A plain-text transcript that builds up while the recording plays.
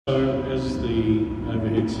So, as the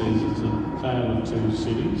overhead says, it's a tale of two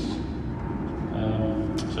cities.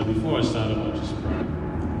 So before I start, I might just pray.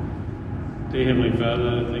 Dear Heavenly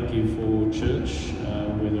Father, thank you for church,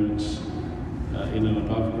 whether it's in an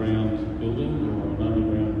above-ground building or an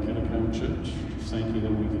underground catacomb church. Just thank you that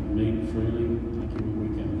we can meet freely. Thank you that we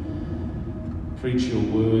can preach your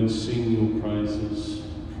words, sing your praises,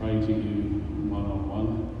 pray to you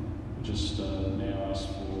one-on-one. Just now ask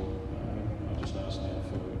for, I just ask now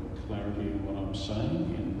for clarity in what I'm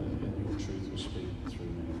saying, and your truth will speak through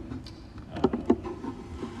me.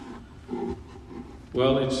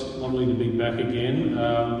 Well, it's lovely to be back again.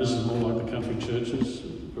 This is more like the country churches,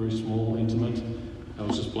 very small, intimate. I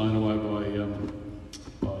was just blown away by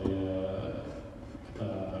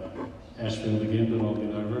Ashfield again, but I'll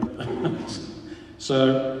get over it.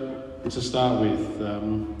 So, to start with,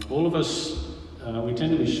 all of us, we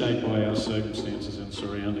tend to be shaped by our circumstances and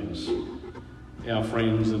surroundings. Our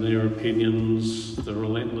friends and their opinions, the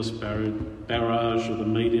relentless barrage of the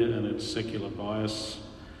media and its secular bias,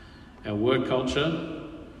 our work culture,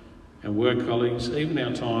 our work colleagues, even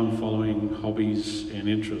our time following hobbies and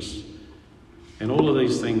interests. And all of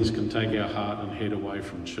these things can take our heart and head away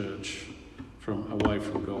from church, away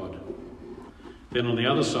from God. Then on the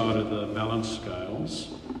other side of the balance scales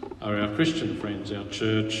are our Christian friends, our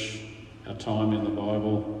church, our time in the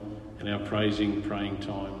Bible, and our praying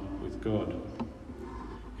time with God.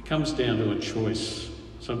 It comes down to a choice,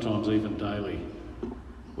 sometimes even daily.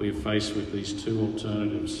 We are faced with these two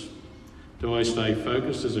alternatives. Do I stay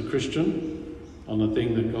focused as a Christian on the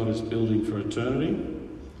thing that God is building for eternity,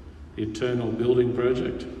 the eternal building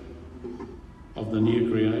project of the new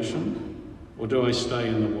creation, or do I stay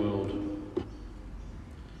in the world?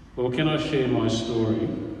 Well, can I share my story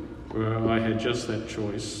where I had just that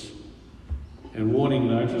choice? And warning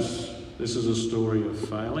notice, this is a story of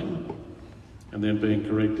failing and then being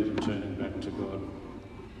corrected and turning back to God.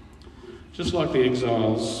 Just like the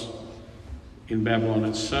exiles in Babylon,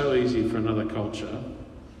 it's so easy for another culture,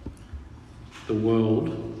 the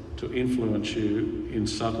world, to influence you in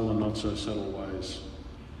subtle and not so subtle ways.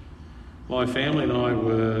 My family and I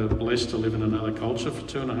were blessed to live in another culture for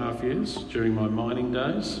 2.5 years during my mining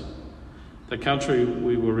days. The country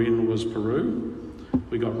we were in was Peru.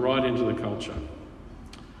 We got right into the culture.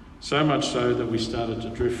 So much so that we started to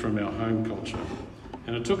drift from our home culture.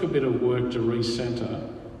 And it took a bit of work to recenter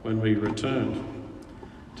when we returned.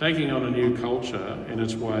 Taking on a new culture and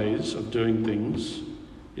its ways of doing things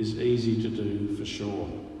is easy to do for sure.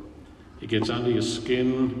 It gets under your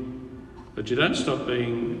skin, but you don't stop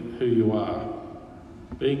being who you are.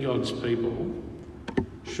 Being God's people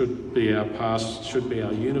should be our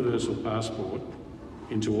universal passport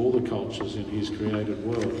into all the cultures in his created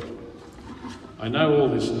world. I know all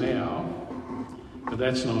this now, but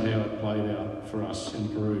that's not how it played out for us in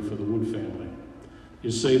Peru, for the Wood family. You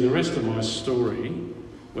see, the rest of my story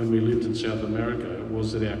when we lived in South America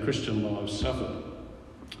was that our Christian lives suffered.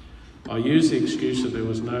 I used the excuse that there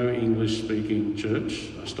was no English-speaking church.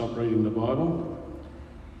 I stopped reading the Bible.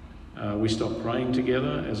 We stopped praying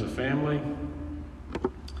together as a family.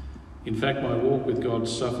 In fact, my walk with God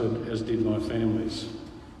suffered, as did my family's,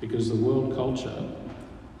 because the world culture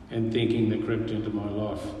and thinking that crept into my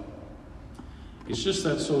life. It's just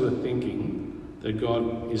that sort of thinking that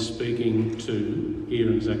God is speaking to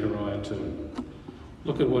here in Zechariah 2.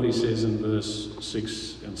 Look at what he says in verse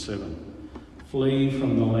 6 and 7. Flee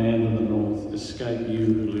from the land of the north, escape you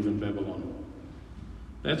who live in Babylon.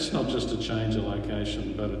 That's not just a change of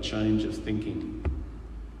location, but a change of thinking.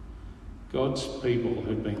 God's people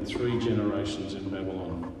have been 3 generations in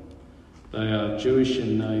Babylon. They are Jewish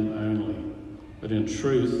in name only, but in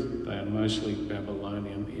truth, they are mostly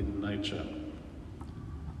Babylonian in nature.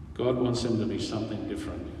 God wants them to be something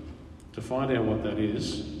different. To find out what that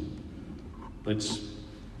is, let's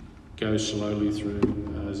go slowly through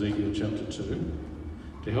Ezekiel chapter 2.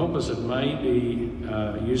 To help us, it may be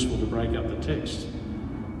useful to break up the text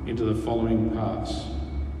into the following parts.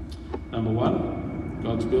 Number 1,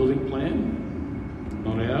 God's building plan,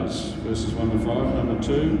 not ours, verses 1 to 5. Number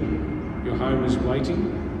 2, your home is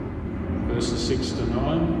waiting, verses 6 to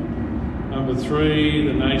 9. Number 3,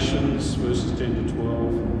 the nations, verses 10 to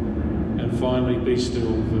 12. And finally, be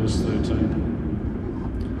still, verse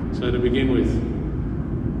 13. So to begin with,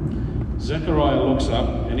 Zechariah looks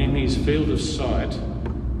up, and in his field of sight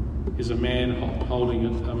is a man holding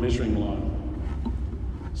a measuring line.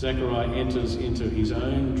 Zechariah enters into his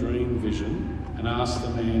own dream vision and asks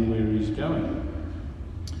the man where he's going.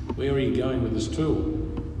 Where are you going with this tool?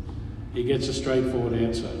 He gets a straightforward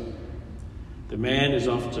answer. The man is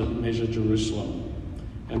off to measure Jerusalem.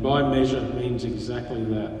 And by measure, it means exactly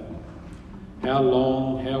that. How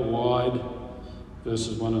long, how wide,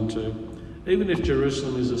 verses 1 and 2. Even if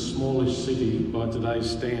Jerusalem is a smallish city by today's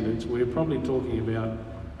standards, we're probably talking about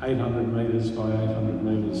 800 metres by 800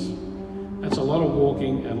 metres. That's a lot of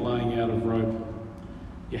walking and laying out of rope.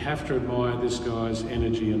 You have to admire this guy's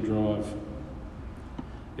energy and drive.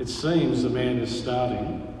 It seems the man is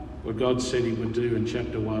starting what God said he would do in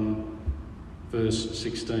chapter 1, verse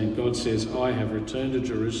 16. God says, I have returned to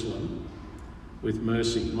Jerusalem with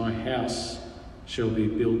mercy. My house shall be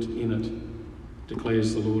built in it,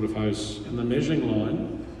 declares the Lord of hosts, and the measuring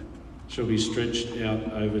line shall be stretched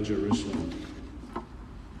out over Jerusalem.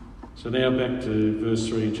 So now back to verse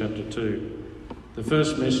 3 in chapter 2. The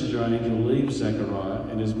first messenger angel leaves Zechariah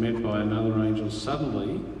and is met by another angel.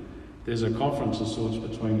 Suddenly, there's a conference of sorts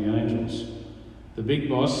between the angels. The big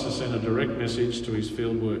boss has sent a direct message to his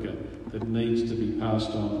field worker that needs to be passed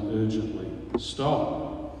on urgently.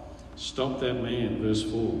 Stop that man, verse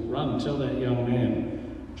 4. Run, tell that young man,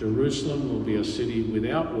 Jerusalem will be a city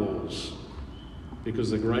without walls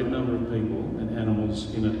because of the great number of people and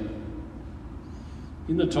animals in it.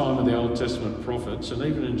 In the time of the Old Testament prophets, and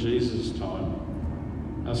even in Jesus' time,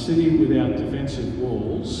 a city without defensive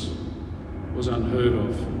walls was unheard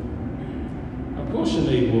of. Of course you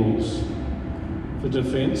need walls for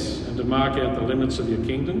defence and to mark out the limits of your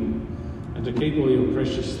kingdom and to keep all your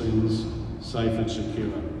precious things safe and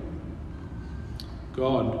secure.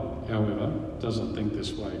 God, however, doesn't think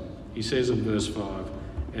this way. He says in verse 5,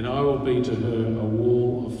 and I will be to her a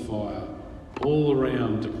wall of fire all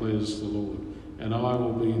around, declares the Lord, and I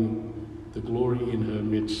will be the glory in her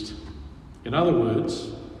midst. In other words,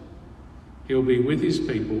 he'll be with his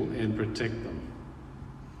people and protect them.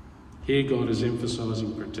 Here God is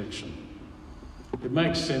emphasising protection. It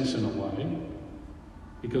makes sense in a way,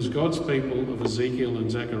 because God's people of Ezekiel and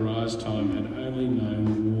Zechariah's time had only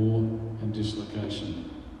known war and dislocation.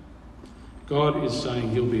 God is saying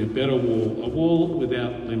he'll be a better wall, a wall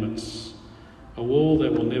without limits, a wall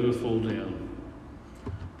that will never fall down,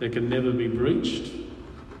 that can never be breached,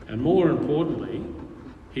 and more importantly,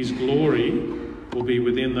 his glory will be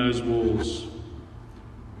within those walls.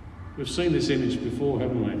 We've seen this image before,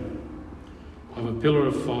 haven't we? Of a pillar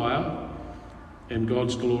of fire and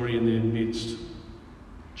God's glory in their midst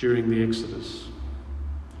during the Exodus.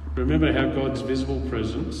 Remember how God's visible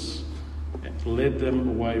presence led them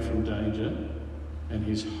away from danger, and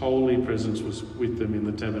his holy presence was with them in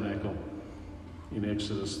the tabernacle in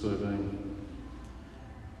Exodus 13.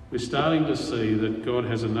 We're starting to see that God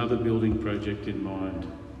has another building project in mind.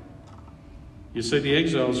 You see, the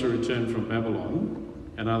exiles who returned from Babylon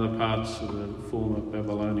and other parts of the former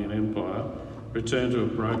Babylonian Empire returned to a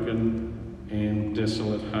broken and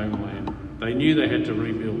desolate homeland. They knew they had to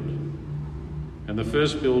rebuild. And the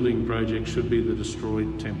first building project should be the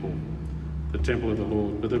destroyed temple, the temple of the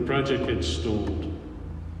Lord. But the project had stalled.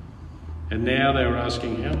 And now they were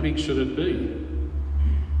asking, how big should it be?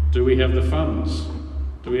 Do we have the funds?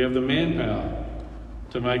 Do we have the manpower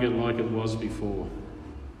to make it like it was before?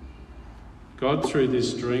 God, through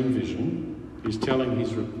this dream vision, is telling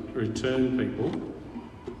his returned people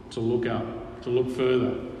to look up, to look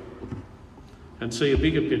further, and see a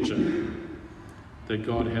bigger picture that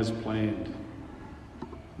God has planned.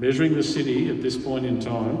 Measuring the city at this point in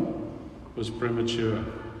time was premature.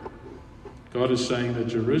 God is saying that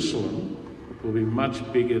Jerusalem will be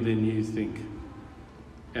much bigger than you think,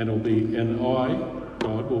 and I,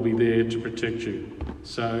 God, will be there to protect you.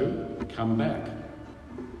 So come back.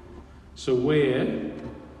 So where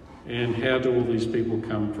and how do all these people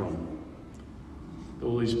come from?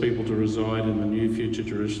 All these people to reside in the new future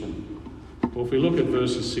Jerusalem. Well, if we look at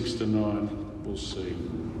verses 6 to 9, we'll see.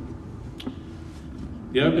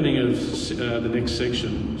 The opening of the next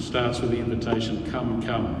section starts with the invitation, come,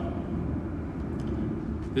 come.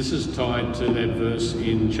 This is tied to that verse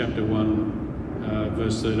in chapter 1,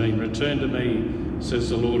 verse 13. Return to me, says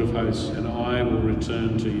the Lord of hosts, and I will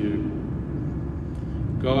return to you.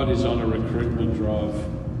 God is on a recruitment drive.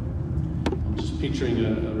 I'm just picturing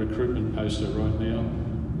a recruitment poster right now.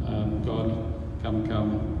 God, come,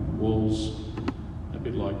 come, walls, a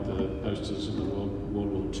bit like the posters in the World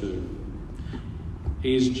War II.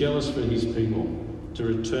 He is jealous for his people to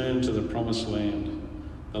return to the promised land,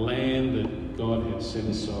 the land that God had set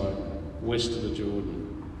aside west of the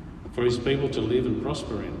Jordan, for his people to live and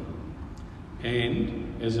prosper in,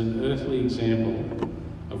 and as an earthly example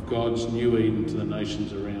of God's new Eden to the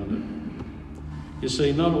nations around it. You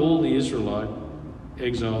see, not all the Israelite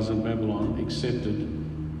exiles in Babylon accepted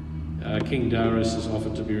King Darius' offer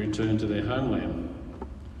to be returned to their homeland.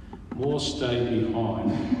 More stayed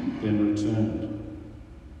behind than returned.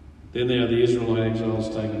 Then there are the Israelite exiles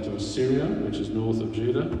taken to Assyria, which is north of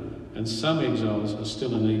Judah, and some exiles are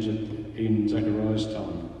still in Egypt in Zechariah's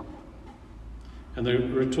time. And the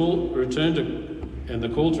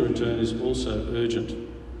call to return is also urgent.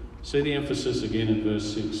 See the emphasis again in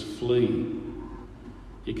verse 6, flee.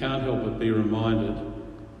 You can't help but be reminded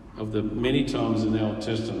of the many times in the Old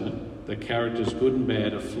Testament that characters good and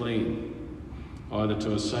bad are fleeing, either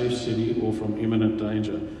to a safe city or from imminent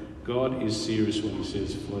danger. God is serious when he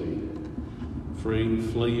says flee.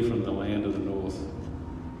 Flee from the land of the north.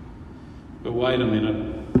 But wait a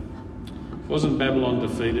minute. Wasn't Babylon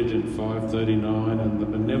defeated in 539 and the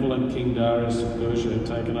benevolent King Darius of Persia had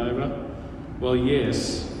taken over? Well,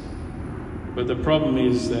 yes. But the problem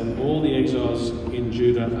is that all the exiles in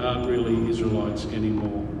Judah aren't really Israelites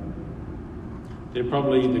anymore. They're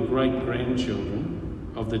probably the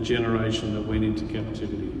great-grandchildren of the generation that went into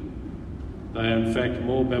captivity. They are in fact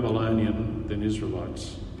more Babylonian than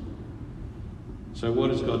Israelites. So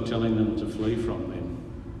what is God telling them to flee from then?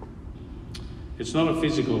 It's not a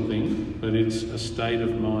physical thing, but it's a state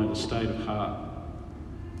of mind, a state of heart.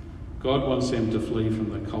 God wants them to flee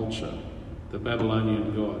from the culture, the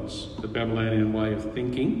Babylonian gods, the Babylonian way of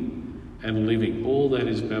thinking and living. All that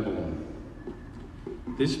is Babylon.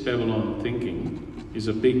 This Babylon thinking is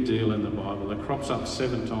a big deal in the Bible. It crops up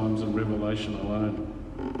 7 times in Revelation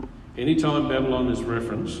alone. Anytime Babylon is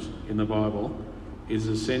referenced in the Bible, is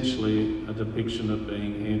essentially a depiction of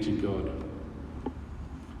being anti-God.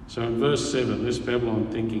 So in verse 7, this Babylon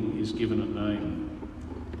thinking is given a name.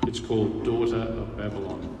 It's called Daughter of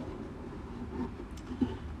Babylon.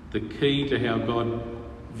 The key to how God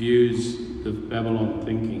views the Babylon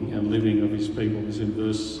thinking and living of his people is in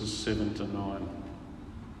verses 7 to 9.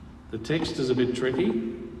 The text is a bit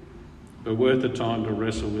tricky, but worth the time to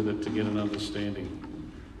wrestle with it to get an understanding.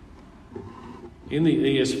 In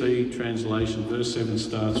the ESV translation, verse 7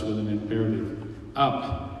 starts with an imperative.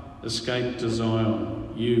 Up, escape to Zion,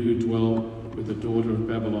 you who dwell with the daughter of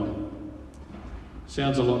Babylon.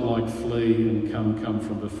 Sounds a lot like flee and come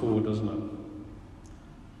from before, doesn't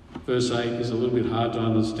it? Verse 8 is a little bit hard to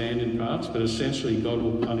understand in parts, but essentially God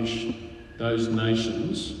will punish those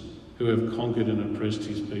nations who have conquered and oppressed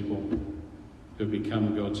his people, who have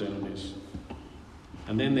become God's enemies.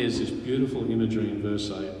 And then there's this beautiful imagery in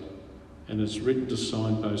verse 8, and it's written to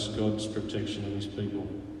signpost God's protection of his people.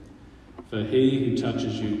 For he who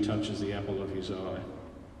touches you touches the apple of his eye.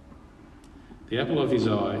 The apple of his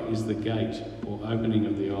eye is the gate or opening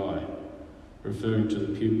of the eye, referring to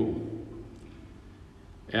the pupil.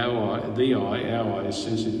 Our eye is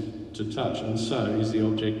sensitive to touch, and so is the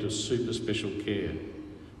object of super special care.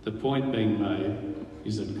 The point being made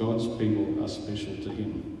is that God's people are special to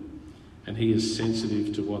him, and he is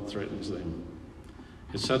sensitive to what threatens them.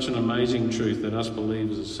 It's such an amazing truth that us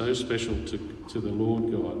believers are so special to the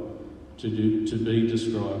Lord God to be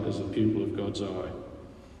described as a pupil of God's eye.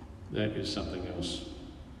 That is something else.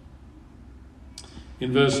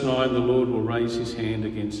 In verse 9, the Lord will raise his hand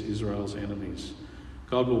against Israel's enemies.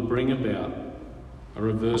 God will bring about a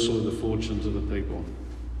reversal of the fortunes of the people.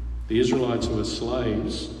 The Israelites who were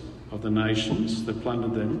slaves of the nations that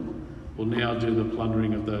plundered them will now do the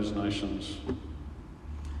plundering of those nations.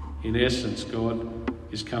 In essence, God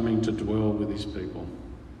is coming to dwell with his people.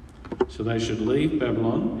 So they should leave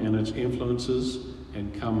Babylon and its influences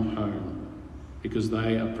and come home, because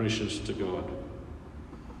they are precious to God.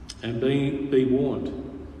 And be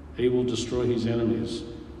warned, he will destroy his enemies,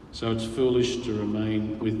 so it's foolish to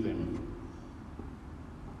remain with them.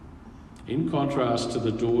 In contrast to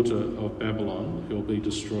the daughter of Babylon, who will be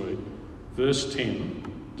destroyed, verse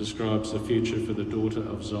 10 describes the future for the daughter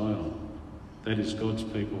of Zion, that is God's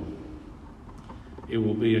people. It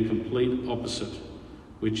will be a complete opposite,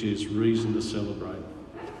 which is reason to celebrate.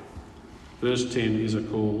 Verse 10 is a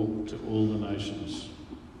call to all the nations.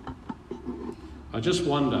 I just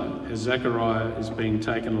wonder, as Zechariah is being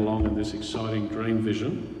taken along in this exciting dream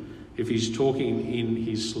vision, if he's talking in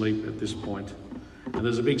his sleep at this point. And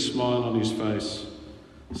there's a big smile on his face.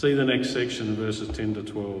 See the next section in verses 10 to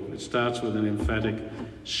 12. It starts with an emphatic,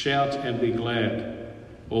 shout and be glad,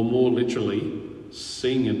 or more literally,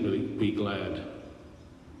 sing and be glad.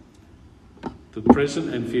 The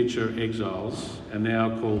present and future exiles are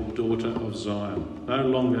now called daughter of Zion, no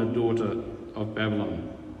longer daughter of Babylon.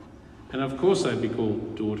 And of course they'd be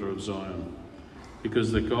called daughter of Zion,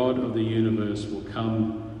 because the God of the universe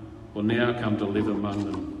will now come to live among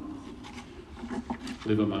them,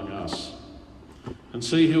 live among us. And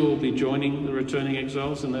see who will be joining the returning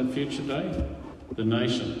exiles in that future day? The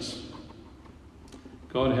nations.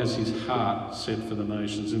 God has his heart set for the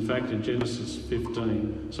nations. In fact, in Genesis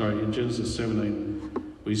 17,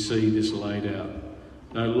 we see this laid out.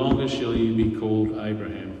 No longer shall you be called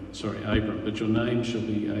Abram, but your name shall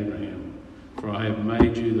be Abraham, for I have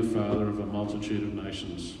made you the father of a multitude of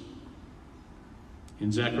nations.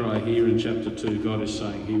 In Zechariah here in chapter 2, God is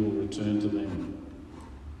saying he will return to them.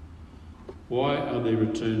 Why are the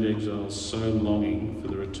returned exiles so longing for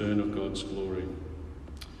the return of God's glory?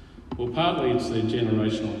 Well, partly it's their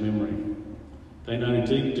generational memory. They know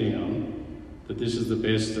deep down that this is the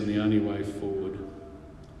best and the only way forward.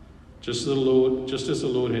 Just as the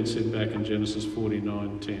Lord had said back in Genesis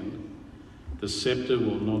 49:10, the sceptre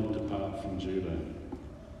will not depart from Judah,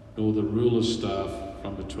 nor the ruler's staff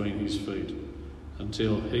from between his feet,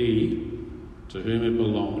 until he to whom it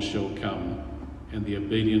belongs shall come, and the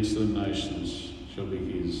obedience of the nations shall be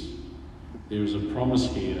his. There is a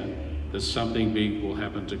promise here that something big will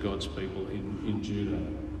happen to God's people in Judah.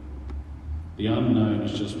 The unknown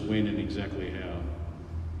is just when and exactly how.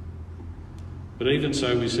 But even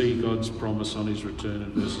so, we see God's promise on his return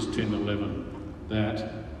in verses 10 and 11,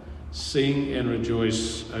 that sing and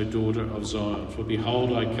rejoice, O daughter of Zion, for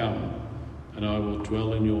behold I come, and I will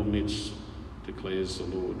dwell in your midst, declares the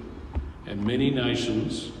Lord. And many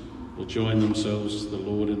nations will join themselves to the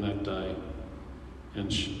Lord in that day,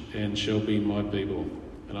 and shall be my people,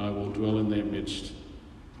 and I will dwell in their midst.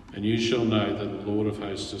 And you shall know that the Lord of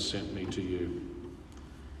hosts has sent me to you.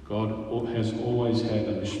 God has always had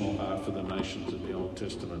a missional heart for the nations in the Old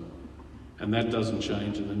Testament, and that doesn't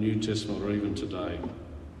change in the New Testament or even today.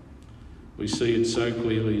 We see it so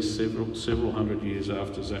clearly several hundred years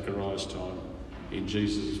after Zechariah's time in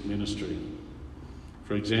Jesus' ministry.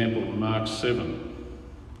 For example, in Mark 7,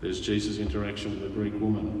 there's Jesus' interaction with a Greek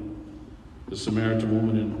woman, the Samaritan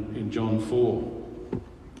woman in John 4,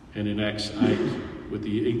 and in Acts 8 with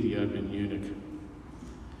the Ethiopian eunuch.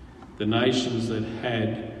 The nations that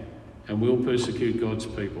had and will persecute God's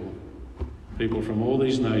people from all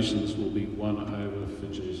these nations will be won over for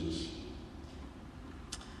Jesus.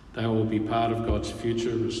 They will be part of God's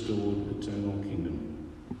future, restored, eternal kingdom.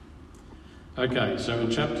 Okay, so in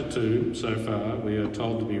chapter 2 so far, we are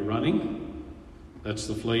told to be running. That's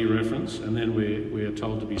the flee reference. And then we are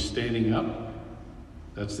told to be standing up.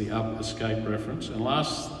 That's the up escape reference. And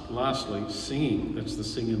lastly, singing. That's the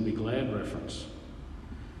sing and be glad reference.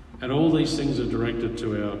 And all these things are directed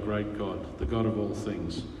to our great God, the God of all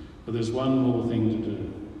things. But there's one more thing to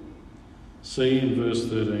do. See in verse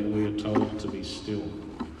 13, we are told to be still.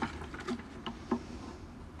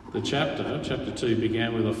 The chapter 2,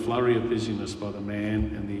 began with a flurry of busyness by the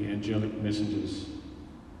man and the angelic messengers,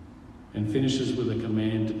 and finishes with a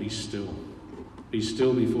command to be still. Be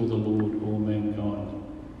still before the Lord, all mankind,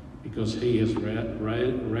 because he has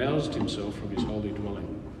roused himself from his holy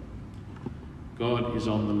dwelling. God is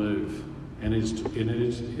on the move, and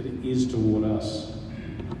it is toward us.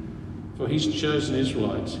 For he's chosen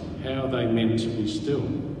Israelites. How are they meant to be still?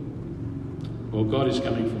 Well, God is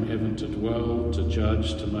coming from heaven to dwell, to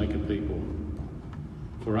judge, to make a people.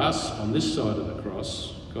 For us, on this side of the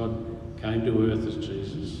cross, God came to earth as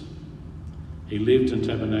Jesus. He lived and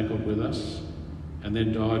tabernacled with us, and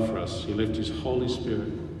then died for us. He left his Holy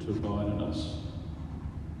Spirit to abide in us.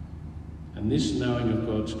 And this knowing of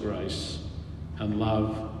God's grace and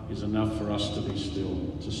love is enough for us to be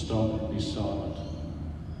still, to stop and be silent.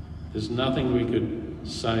 There's nothing we could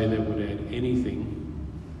say that would add anything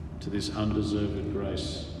to this undeserved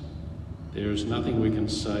grace. There is nothing we can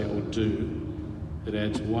say or do that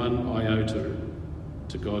adds one iota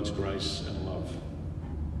to God's grace and love.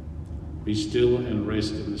 Be still and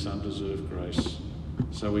rest in this undeserved grace.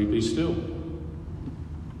 So we be still.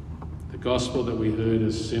 The gospel that we heard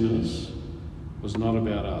as sinners was not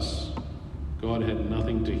about us. God had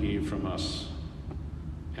nothing to hear from us.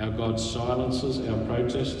 Our God silences our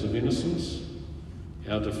protests of innocence,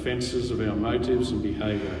 our defences of our motives and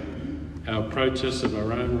behaviour, our protests of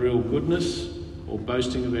our own real goodness or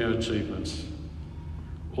boasting of our achievements.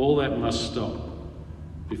 All that must stop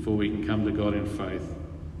before we can come to God in faith.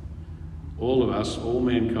 All of us, all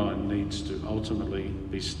mankind, needs to ultimately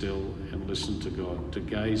be still and listen to God, to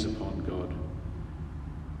gaze upon God,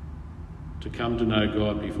 to come to know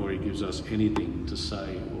God before he gives us anything to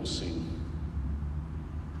say or sing.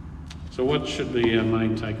 So what should be our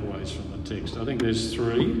main takeaways from the text? I think there's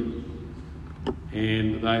three,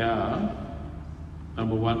 and they are,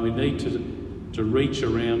 number one, we need to reach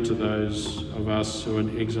around to those of us who are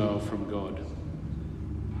in exile from God,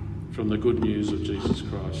 from the good news of Jesus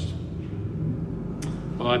Christ.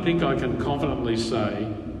 Well, I think I can confidently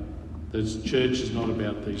say that church is not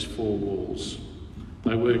about these four walls.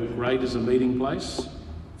 They work great as a meeting place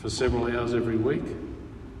for several hours every week.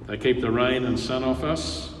 They keep the rain and sun off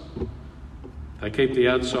us. They keep the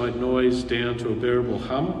outside noise down to a bearable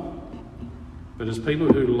hum. But as people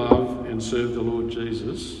who love and serve the Lord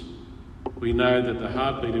Jesus, we know that the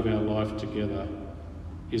heartbeat of our life together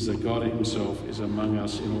is that God himself is among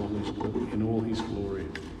us in all his glory.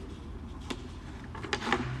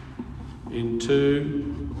 In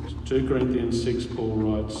 2 Corinthians 6, Paul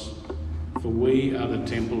writes, "For we are the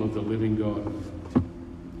temple of the living God.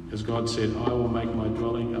 As God said, I will make my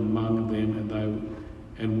dwelling among them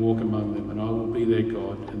and walk among them, and I will be their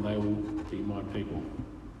God, and they will be my people."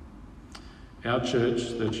 Our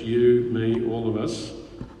church, that's you, me, all of us,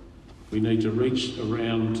 we need to reach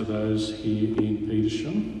around to those here in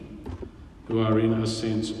Petersham who are in a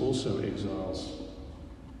sense also exiles.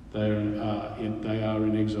 They are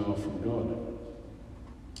in exile from God.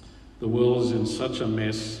 The world is in such a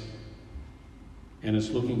mess and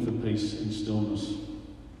is looking for peace and stillness.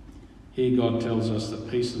 Here God tells us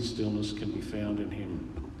that peace and stillness can be found in him.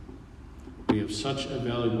 We have such a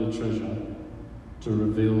valuable treasure to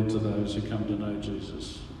reveal to those who come to know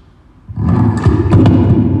Jesus.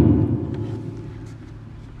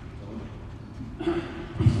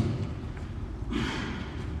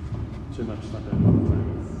 Too much stuff out of the way.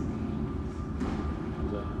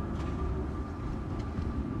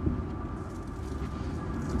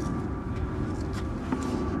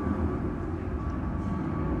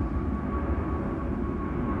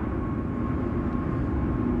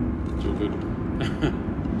 It's all good.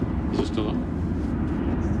 Is it still on?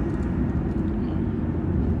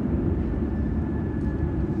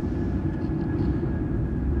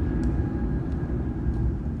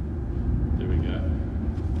 There we go.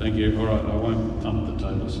 Thank you. All right, I won't thump the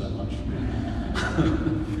table so much.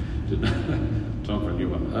 Time for a new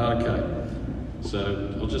one. Okay, so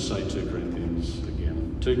I'll just say 2 Corinthians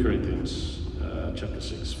again. 2 Corinthians chapter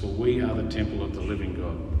 6. "For we are the temple of the living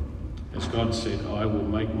God. As God said, I will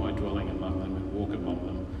make my dwelling among them and walk among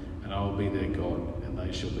them, and I will be their God, and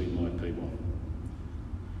they shall be my people."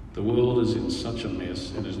 The world is in such a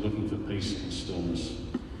mess and is looking for peace and stillness.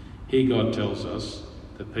 Here God tells us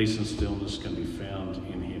that peace and stillness can be found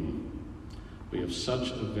in him. We have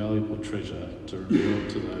such a valuable treasure to reveal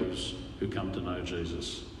to those who come to know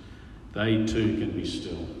Jesus. They too can be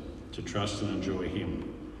still, to trust and enjoy him.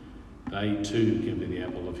 They too can be the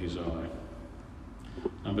apple of his eye.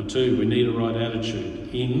 Number 2, we need a right attitude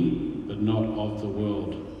in, but not of the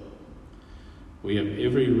world. We have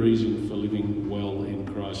every reason for living well in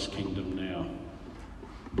Christ's kingdom now.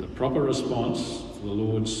 The proper response to the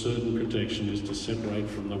Lord's certain protection is to separate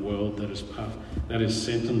from the world that is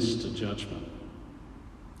sentenced to judgment.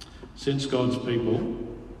 Since God's people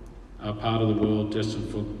are part of the world destined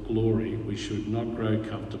for glory, we should not grow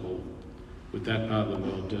comfortable with that part of the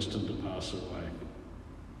world destined to pass away.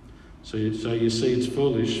 So you see, it's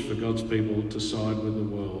foolish for God's people to side with the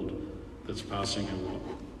world that's passing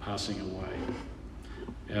away.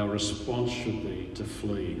 Our response should be to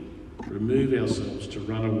flee, remove ourselves, to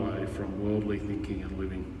run away from worldly thinking and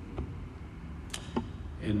living.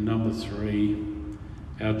 And number 3,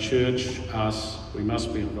 our church, us, we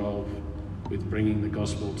must be involved with bringing the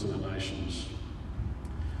gospel to the nations.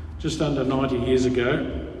 Just under 90 years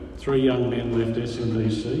ago, 3 young men left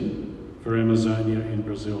SMBC for Amazonia in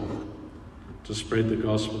Brazil to spread the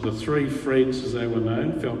gospel. The 3 Freds, as they were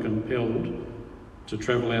known, felt compelled to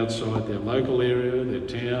travel outside their local area, their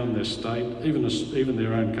town, their state, even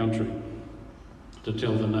their own country, to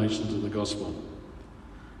tell the nations of the gospel.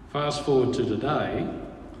 Fast forward to today,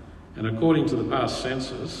 and according to the past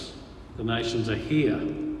census, the nations are here.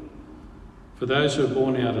 For those who are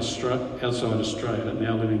born outside Australia,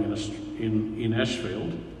 now living in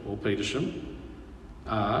Ashfield or Petersham,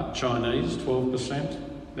 are Chinese 12%,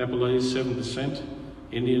 Nepalese 7%,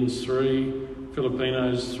 Indians 3%,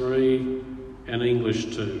 Filipinos 3%, and English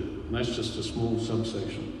 2%. And that's just a small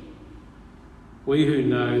subsection. We who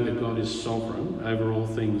know that God is sovereign over all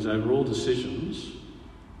things, over all decisions,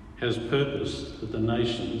 has purposed that the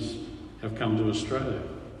nations have come to Australia.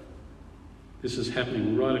 This is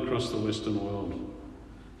happening right across the Western world.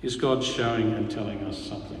 Is God showing and telling us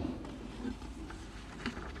something?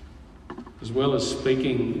 As well as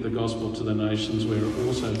speaking the gospel to the nations, we're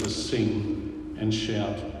also to sing and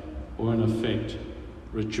shout, or in effect,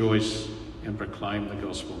 rejoice and proclaim the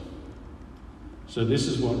gospel. So this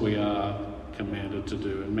is what we are commanded to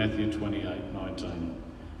do in Matthew 28:19.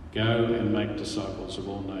 Go and make disciples of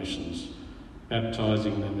all nations,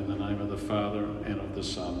 baptising them in the name of the Father and of the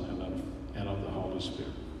Son and of the Holy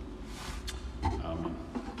Spirit. Amen.